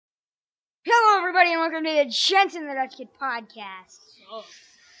everybody, and welcome to the Jensen the Dutch Kid podcast. Oh.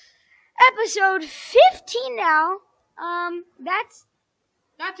 Episode 15 now. That's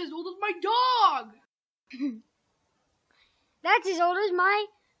as old as my dog. That's as old as my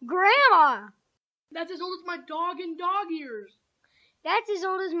grandma. That's as old as my dog in dog years. That's as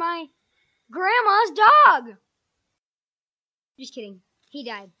old as my grandma's dog. Just kidding. He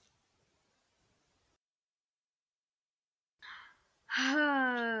died.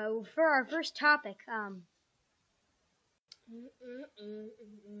 For our first topic, Hey,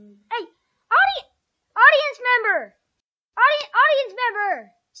 audience member! Audience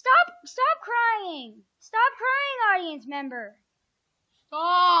member! Stop crying! Stop crying, audience member!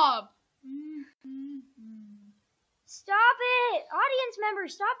 Stop! Stop it! Audience member,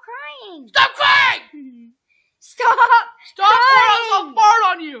 stop crying! Stop crying! Stop Stop crying! or else I'll fart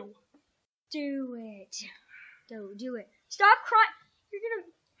on you! Do it. Do it. Stop crying.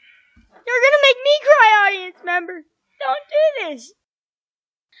 You're gonna make me cry, audience member. Don't do this.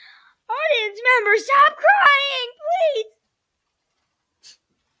 Audience member, stop crying, please.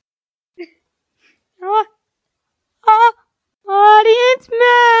 Audience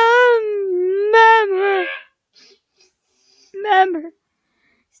member,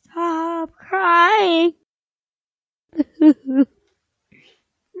 stop crying.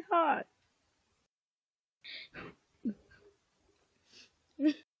 God.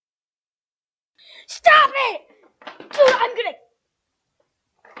 Stop it! Dude, I'm gonna...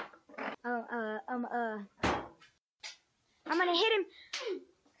 I'm gonna hit him.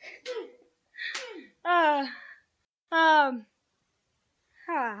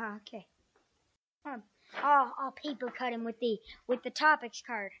 Okay. I'll paper cut him with the topics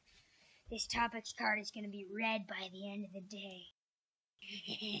card. This topics card is gonna be read by the end of the day.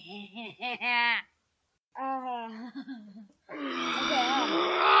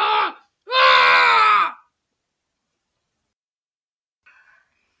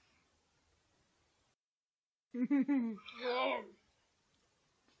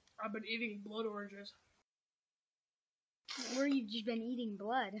 I've been eating blood oranges. Where you've just been eating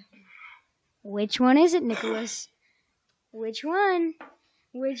blood. Which one is it, Nicholas? Which one?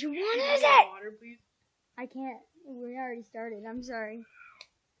 Which one is it? Water, please. I can't. We already started. I'm sorry.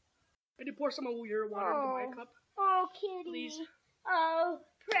 Can you pour some of your water into my cup? Oh, kitty. Please. Oh,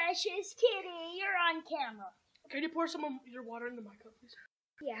 precious kitty. You're on camera. Can you pour some of your water into my cup, please?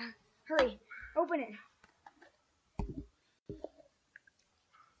 Yeah. Hurry. Open it.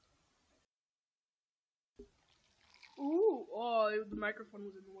 Ooh. Oh, the microphone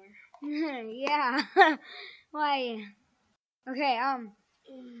was in the way. Yeah. Why? Okay,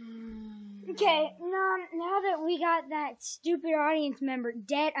 Okay, now that we got that stupid audience member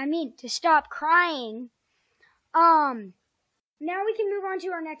to stop crying, now we can move on to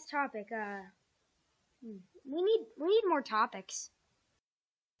our next topic. We need more topics.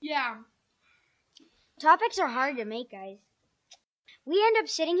 Yeah. Topics are hard to make, guys. We end up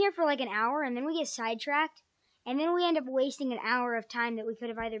sitting here for like an hour, and then we get sidetracked, and then we end up wasting an hour of time that we could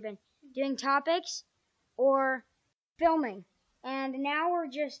have either been doing topics or filming. And now we're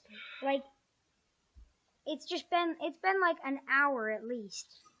just like, it's been like an hour at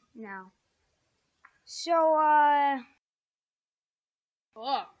least now. So,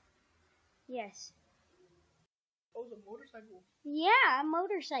 Oh. yes. Oh, it's a motorcycle. Yeah, a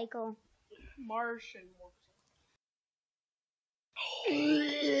motorcycle. Martian motorcycle.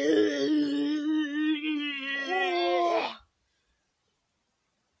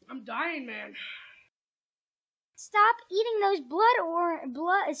 I'm dying, man. Stop eating those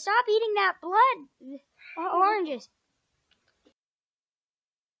stop eating that blood oranges.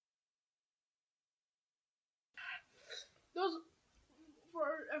 Those,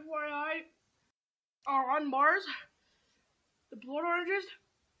 for FYI, are on Mars. The blood oranges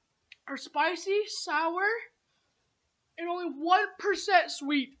are spicy, sour, and only 1%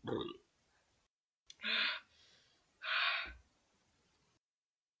 sweet.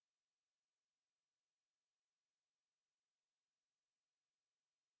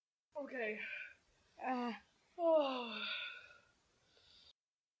 Okay. Oh,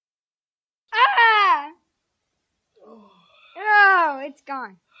 it's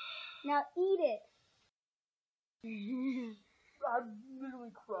gone. Now eat it. I'm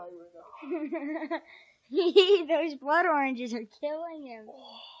literally crying right now. Those blood oranges are killing him.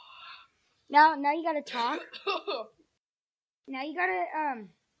 Now you gotta talk. Now you gotta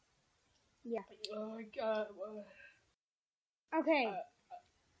yeah. Okay.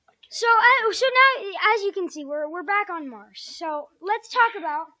 So now, as you can see, we're back on Mars. So let's talk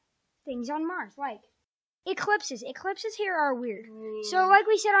about things on Mars, like Eclipses. Eclipses here are weird. So, like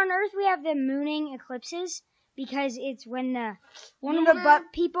we said, on Earth we have the mooning eclipses because it's when one of the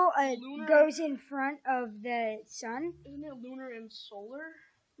butt people goes in front of the sun. Isn't it lunar and solar?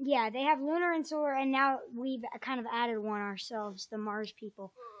 Yeah, they have lunar and solar, and now we've kind of added one ourselves, the Mars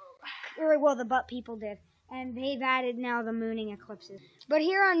people. Or, well, the butt people did. And they've added now the mooning eclipses. But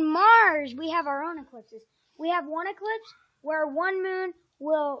here on Mars, we have our own eclipses. We have one eclipse where one moon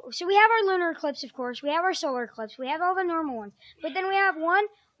will... So we have our lunar eclipse, of course. We have our solar eclipse. We have all the normal ones. But then we have one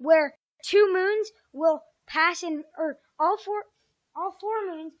where 2 moons will pass in... Or all four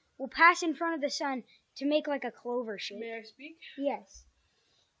moons will pass in front of the sun to make like a clover shape. May I speak? Yes.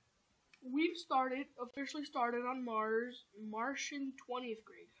 We've officially started on Mars, Martian 20th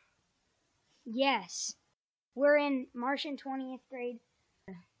grade. Yes. We're in Martian 20th grade.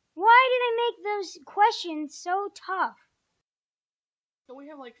 Why did I make those questions so tough? Don't we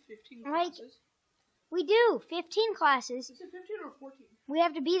have like 15 Like, classes? We do. 15 classes. Is it 15 or 14? We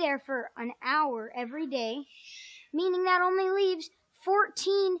have to be there for an hour every day, meaning that only leaves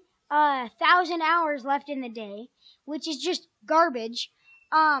 14,000 hours left in the day, which is just garbage.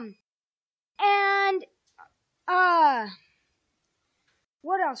 And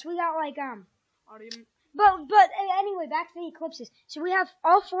what else? We got like Audience. But anyway, back to the eclipses. So we have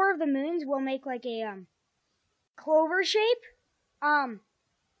all 4 of the moons will make like a clover shape.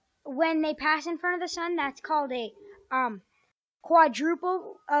 When they pass in front of the sun, that's called a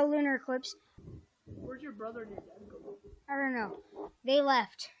quadruple lunar eclipse. Where'd your brother and your dad go? I don't know. They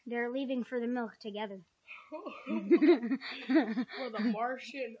left. They're leaving for the milk together. For the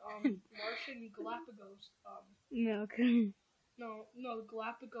Martian Galapagos. Milk. No, the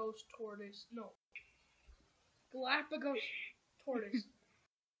Galapagos tortoise. No. Galapagos tortoise.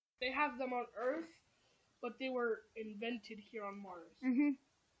 They have them on Earth, but they were invented here on Mars. Mhm.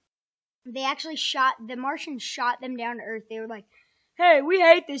 They actually the Martians shot them down to Earth. They were like, "Hey, we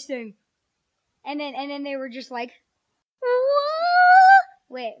hate this thing," and then they were just like,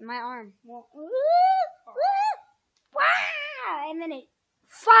 "Wait, my arm," and then it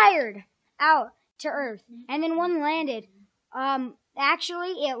fired out to Earth, and then one landed.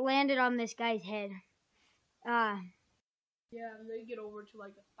 Actually, it landed on this guy's head. Yeah, and they get over to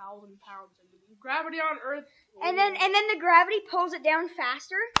like 1,000 pounds. And gravity on Earth. And then the gravity pulls it down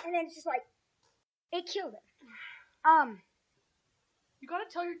faster, and then it's just like it killed it. You gotta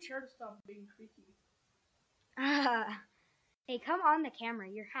tell your chair to stop being creaky. Hey, come on the camera.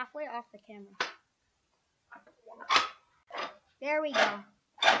 You're halfway off the camera. There we go.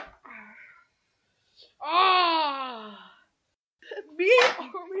 Me,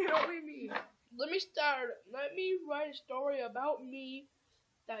 only me. Let me write a story about me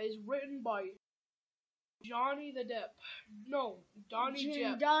that is written by Johnny the Depp. No, Donnie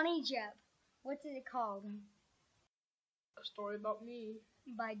Jepp. Donnie Jepp. What's it called? A story about me.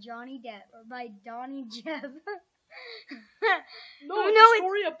 By Johnny Depp or by Donnie Jepp. No, it's a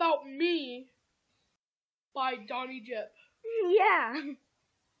story about me by Donnie Jepp. Yeah.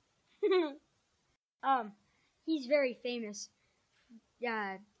 He's very famous.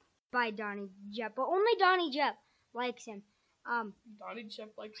 By Donnie Jepp, but only Donnie Jepp likes him. Donnie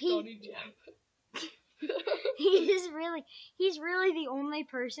Jepp likes Donnie Jepp. he's really the only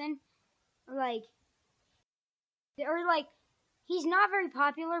person, he's not very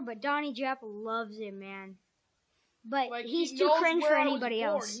popular, but Donnie Jepp loves him, man. But he's too cringe for anybody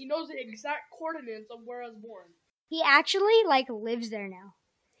else. He knows the exact coordinates of where I was born. He actually lives there now.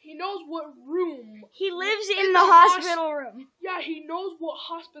 He knows what room. He lives in the hospital room. Yeah, he knows what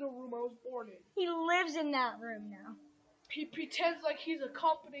hospital room I was born in. He lives in that room now. He pretends like he's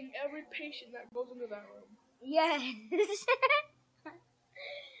accompanying every patient that goes into that room. Yes.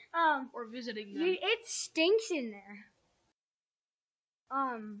 Or visiting them. It stinks in there.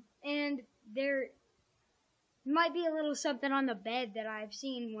 And there might be a little something on the bed that I've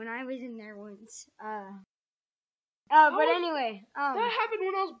seen when I was in there once. But anyway, that happened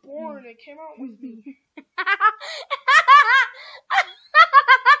when I was born. It came out with me.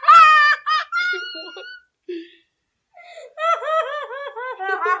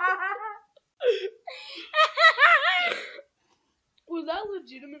 Was that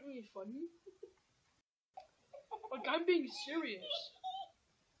legitimately funny? Like, I'm being serious.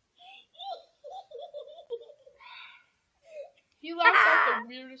 He laughs at the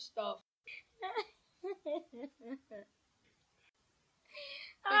weirdest stuff.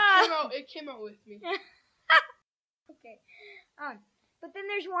 It came out with me. Okay. But then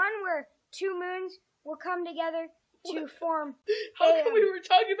there's one where 2 moons will come together to form. How come we were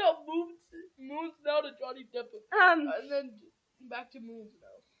talking about moons now to Johnny Depp? And then back to moons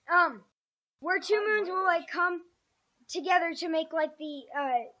now. where two moons will like come together to make like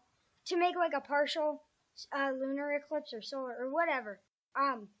a partial lunar eclipse or solar or whatever.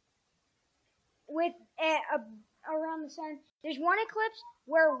 With around the sun, there's one eclipse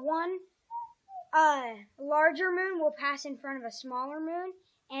where one larger moon will pass in front of a smaller moon,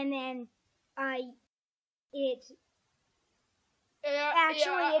 and then it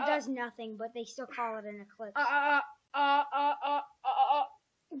does nothing, but they still call it an eclipse.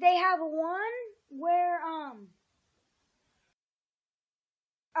 They have one where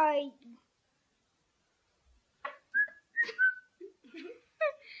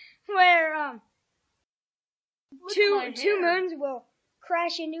where two moons will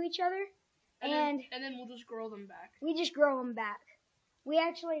crash into each other, and then we'll just grow them back. We just grow them back. We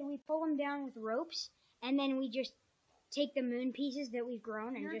pull them down with ropes, and then we just take the moon pieces that we've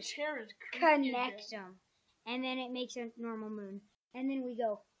grown and just connect them, and then it makes a normal moon. And then we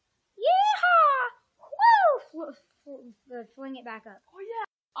go, yeehaw, woo, fling it back up. Oh yeah,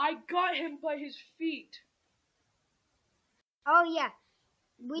 I got him by his feet. Oh yeah,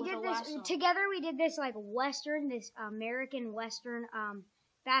 we did this together. We did this like this American Western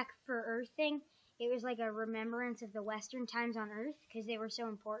back for Earth thing. It was like a remembrance of the Western times on Earth because they were so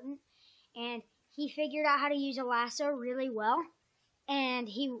important. And he figured out how to use a lasso really well, and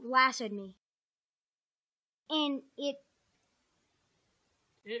he lassoed me. And it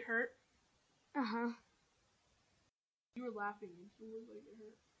hurt. Uh-huh. You were laughing. It looked like it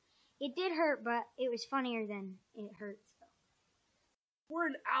hurt. It did hurt, but it was funnier than it hurts. We're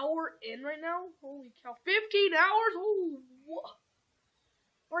an hour in right now? Holy cow. 15 hours? Oh, what?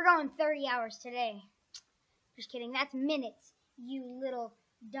 We're going 30 hours today. Just kidding. That's minutes, you little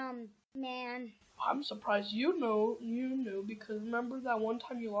dumb man. I'm surprised you knew, because remember that one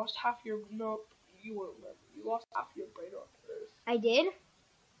time you lost half your... No, you won't remember. You lost half your brain on Earth. I did?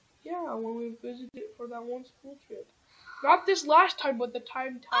 Yeah, when we visited for that one school trip. Not this last time, but the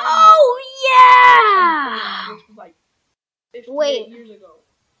time. Oh, yeah! Which was like 58 years ago.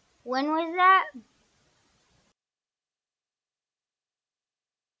 When was that?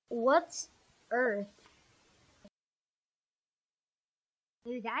 What's Earth?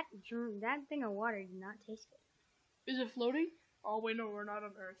 Dude, that thing of water did not taste good. Is it floating? Oh, wait, no, we're not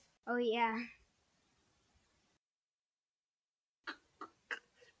on Earth. Oh, yeah.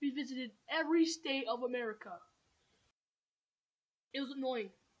 We visited every state of America. It was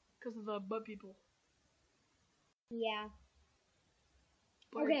annoying because of the butt people. Yeah.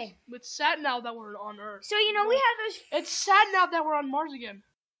 But okay. It's sad now that we're on Earth. So, we have those... It's sad now that we're on Mars again.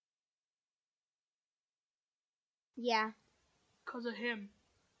 Yeah. Because of him.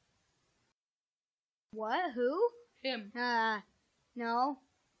 What? Who? Him. No.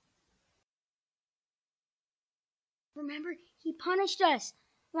 Remember, he punished us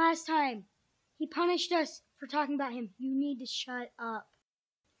last time. He punished us for talking about him. You need to shut up.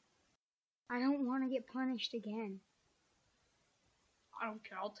 I don't want to get punished again. I don't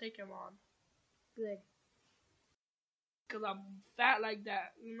care. I'll take him on. Good. Because I'm fat like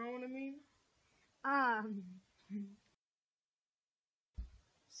that. You know what I mean?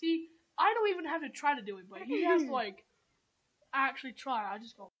 See, I don't even have to try to do it, but he has to, actually try. I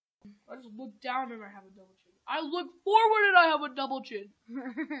just look down and I have a double chin. I look forward and I have a double chin.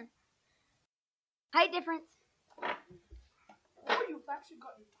 Height difference. Oh, you've actually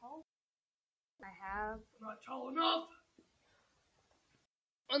gotten tall. I have. Not tall enough.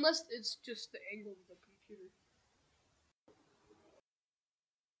 Unless it's just the angle of the computer.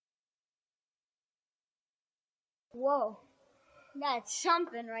 Whoa. That's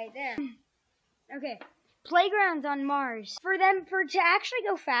something right there. Okay. Playgrounds on Mars. To actually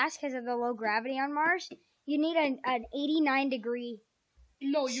go fast because of the low gravity on Mars, you need an 89 degree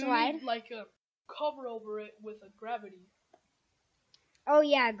slide. Need a cover over it with a gravity. Oh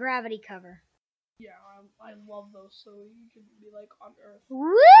yeah, gravity cover. Yeah, I love those, so you can be on Earth.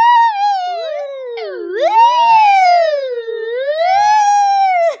 Woo!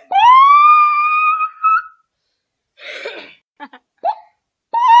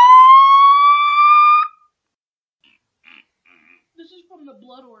 This is from the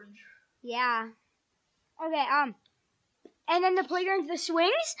Blood Orange. Yeah. Okay, and then the playgrounds, the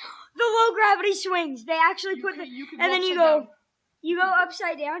swings, the low gravity swings. They actually and then you go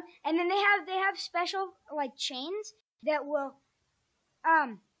upside down, and then they have special chains that will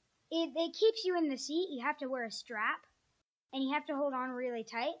it keeps you in the seat. You have to wear a strap, and you have to hold on really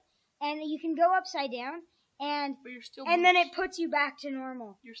tight, and you can go upside down, and but you're still and then it puts you back to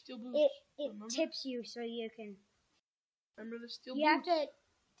normal. You're still boots. It tips you so you can. Remember the steel boots? You have to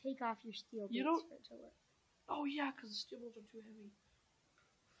take off your steel boots You don't. for it to work. Oh yeah, because the steel boots are too heavy.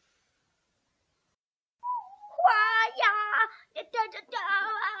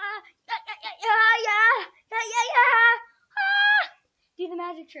 Do the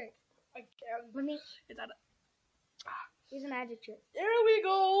magic trick. I can't. Let me. It's not. Do the magic trick. There we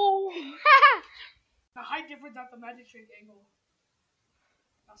go. The height difference at the magic trick angle.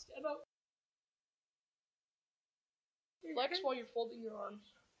 Now stand up. Flex while you're folding your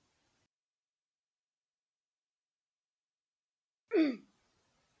arms.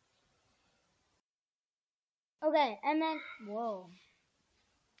 Okay, and then whoa.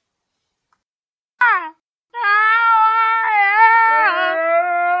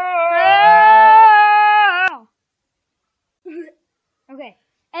 Okay,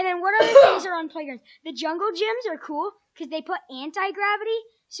 and then what other things are on playgrounds? The jungle gyms are cool because they put anti-gravity,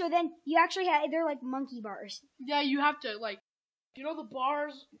 so then you actually have, they're like monkey bars. Yeah, you have to, like, you know the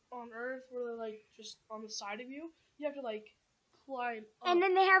bars on Earth where they're, like, just on the side of you? You have to, like, climb up. And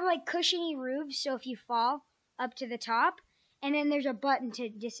then they have, like, cushiony roofs, so if you fall up to the top, and then there's a button to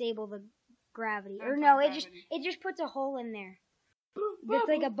disable the gravity. Or no, it just puts a hole in there. It's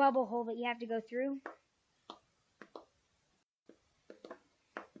like a bubble hole that you have to go through.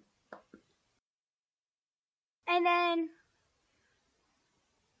 And then,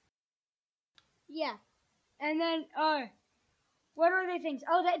 yeah. And then, what are other things?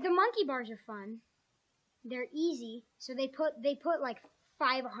 Oh, the monkey bars are fun. They're easy, so they put like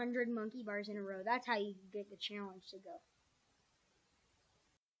 500 monkey bars in a row. That's how you get the challenge to go.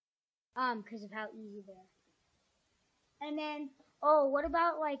 Because of how easy they are. And then, oh, what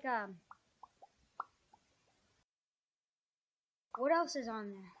about like what else is on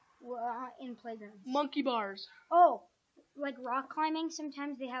there? In playgrounds? Monkey bars. Oh, like rock climbing.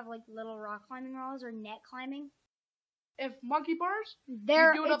 Sometimes they have like little rock climbing walls or net climbing. If monkey bars, you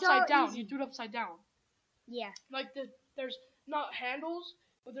do it it's upside down. easy. You do it upside down. Yeah. Like there's not handles,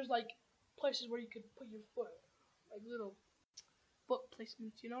 but there's like places where you could put your foot, like little foot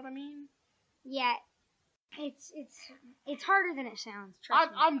placements. You know what I mean? Yeah. It's harder than it sounds. Trust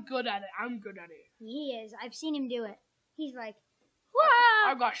me. I'm good at it. I'm good at it. He is. I've seen him do it. He's like,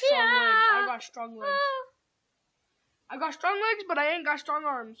 whoa! I've got strong legs. I've got strong legs. I got strong legs, but I ain't got strong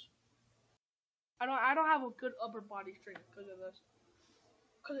arms. I don't have a good upper body strength because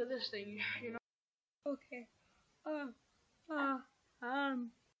of this thing, you know. Okay.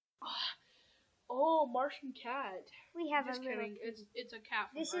 Oh, Martian cat. We have Just a little. kidding. It's a cat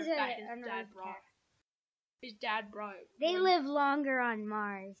from This Earth is that an his dad Earth brought. cat. His dad brought it. They live longer on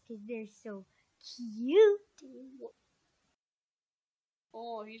Mars because they're so cute.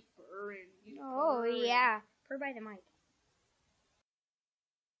 Oh, he's purring. Oh yeah, purr by the mic.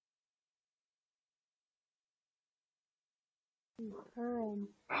 He's purring.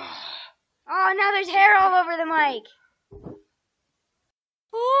 Oh, now there's hair all over the mic.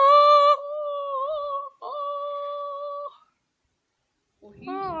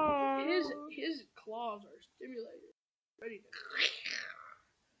 Well, his claws are stimulated, ready to.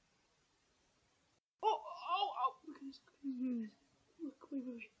 Oh! Look at this. Look,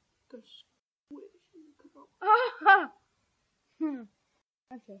 wait. Gonna squish.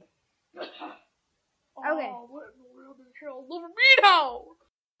 Okay. Oh, Okay. what in the world is hair all over me now?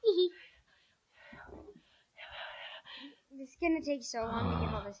 It's gonna take so long to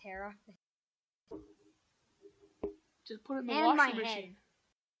get all this hair off. Just put it in the And my washing head. machine.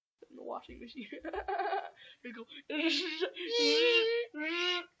 Put it in the washing machine. Here you go.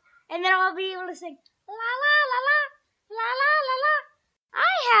 And then I'll be able to sing la la la la la la la la.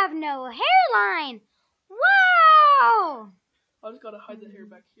 I have no hairline. Wow! I just gotta hide the hair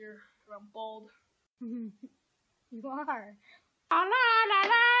back here. I'm bald. You are. La la la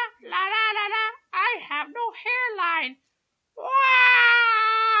la la la la. I have no hairline.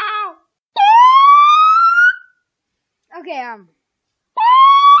 Wow! Okay,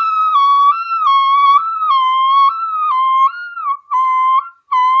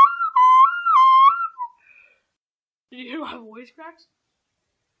 Did you hear my voice cracks?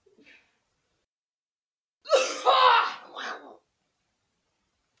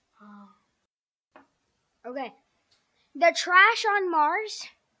 Okay. The trash on Mars.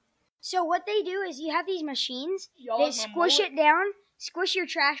 So what they do is you have these machines. They squish it down, squish your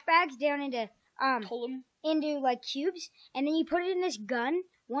trash bags down into like cubes, and then you put it in this gun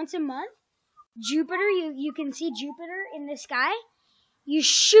once a month. Jupiter, you can see Jupiter in the sky. You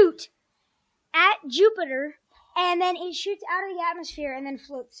shoot at Jupiter, and then it shoots out of the atmosphere and then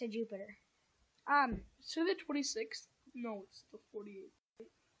floats to Jupiter. So the 26th? No, it's the 48th.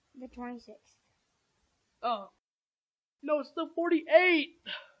 The 26th. Oh. No, it's the 48th.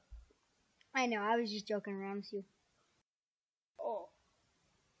 I know, I was just joking around with you. Oh.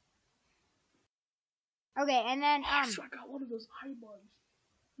 Okay, and then I got one of those high buns.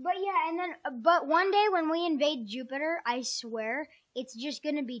 But yeah, and then but one day when we invade Jupiter, I swear it's just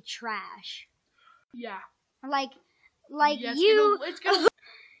gonna be trash. Yeah. Like Yeah, you. It's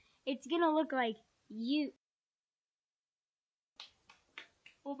It's gonna look like you.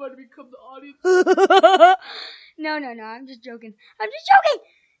 I'm about to become the audience. No, I'm just joking.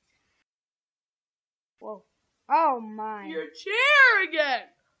 Whoa. Oh my. Your chair again.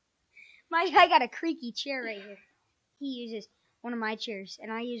 My guy got a creaky chair right here. He uses one of my chairs,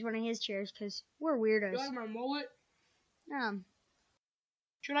 and I use one of his chairs because we're weirdos. You like my mullet? Um.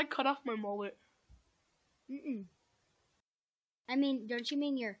 Should I cut off my mullet? I mean, don't you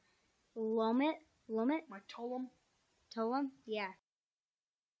mean your Lomit? My tolum? Tolum? Yeah.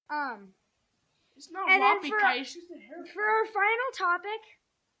 It's not And Roppy then Kai, it's just a hair. For our final topic,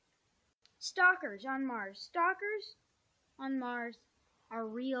 stalkers on Mars. Stalkers on Mars are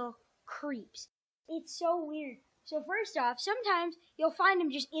real creeps. It's so weird. So first off, sometimes you'll find them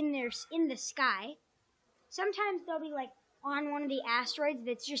just in the sky. Sometimes they'll be like on one of the asteroids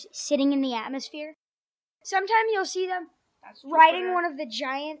that's just sitting in the atmosphere. Sometimes you'll see them riding one of the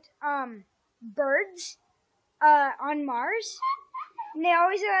giant birds on Mars. And they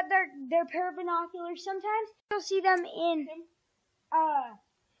always have their pair of binoculars. Sometimes you'll see them in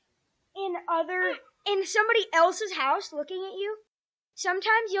somebody else's house looking at you.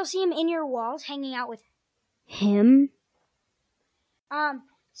 Sometimes you'll see him in your walls hanging out with him.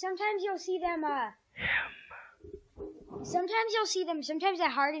 Sometimes you'll see them sometimes they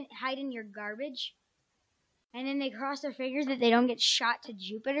hide in your garbage. And then they cross their fingers that they don't get shot to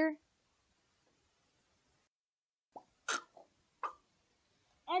Jupiter.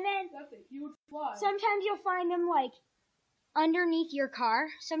 And then that's a huge fly. Sometimes you'll find them like underneath your car.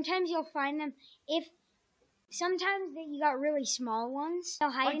 Sometimes you'll find them sometimes you got really small ones. They'll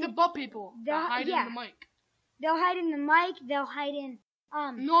hide like the butt people. They'll hide in the mic. They'll hide in the mic. They'll hide in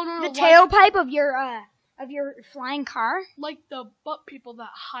the tailpipe of your flying car. Like the butt people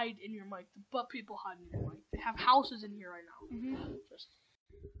that hide in your mic. The butt people hide in your mic. They have houses in here right now. Mm-hmm.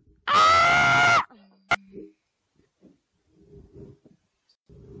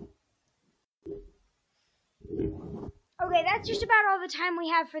 Okay, that's just about all the time we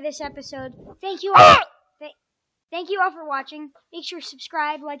have for this episode. Thank you all. Thank you all for watching. Make sure to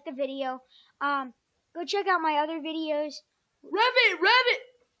subscribe, like the video. Go check out my other videos. Rev it!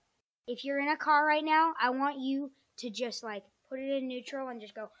 If you're in a car right now, I want you to just like put it in neutral and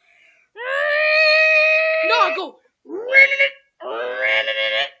just go. No, go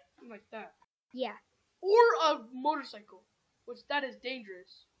like that. Yeah. Or a motorcycle, which that is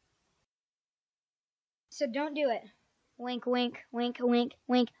dangerous. So don't do it. Wink, wink, wink, wink,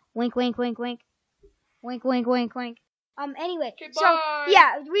 wink, wink, wink, wink, wink, wink, wink, wink, wink. Anyway, okay, so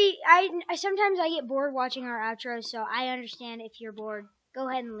yeah, I sometimes I get bored watching our outros, so I understand if you're bored. Go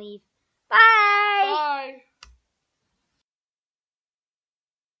ahead and leave. Bye. Bye.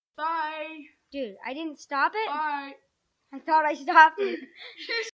 Bye. Dude, I didn't stop it. Bye. I thought I stopped it.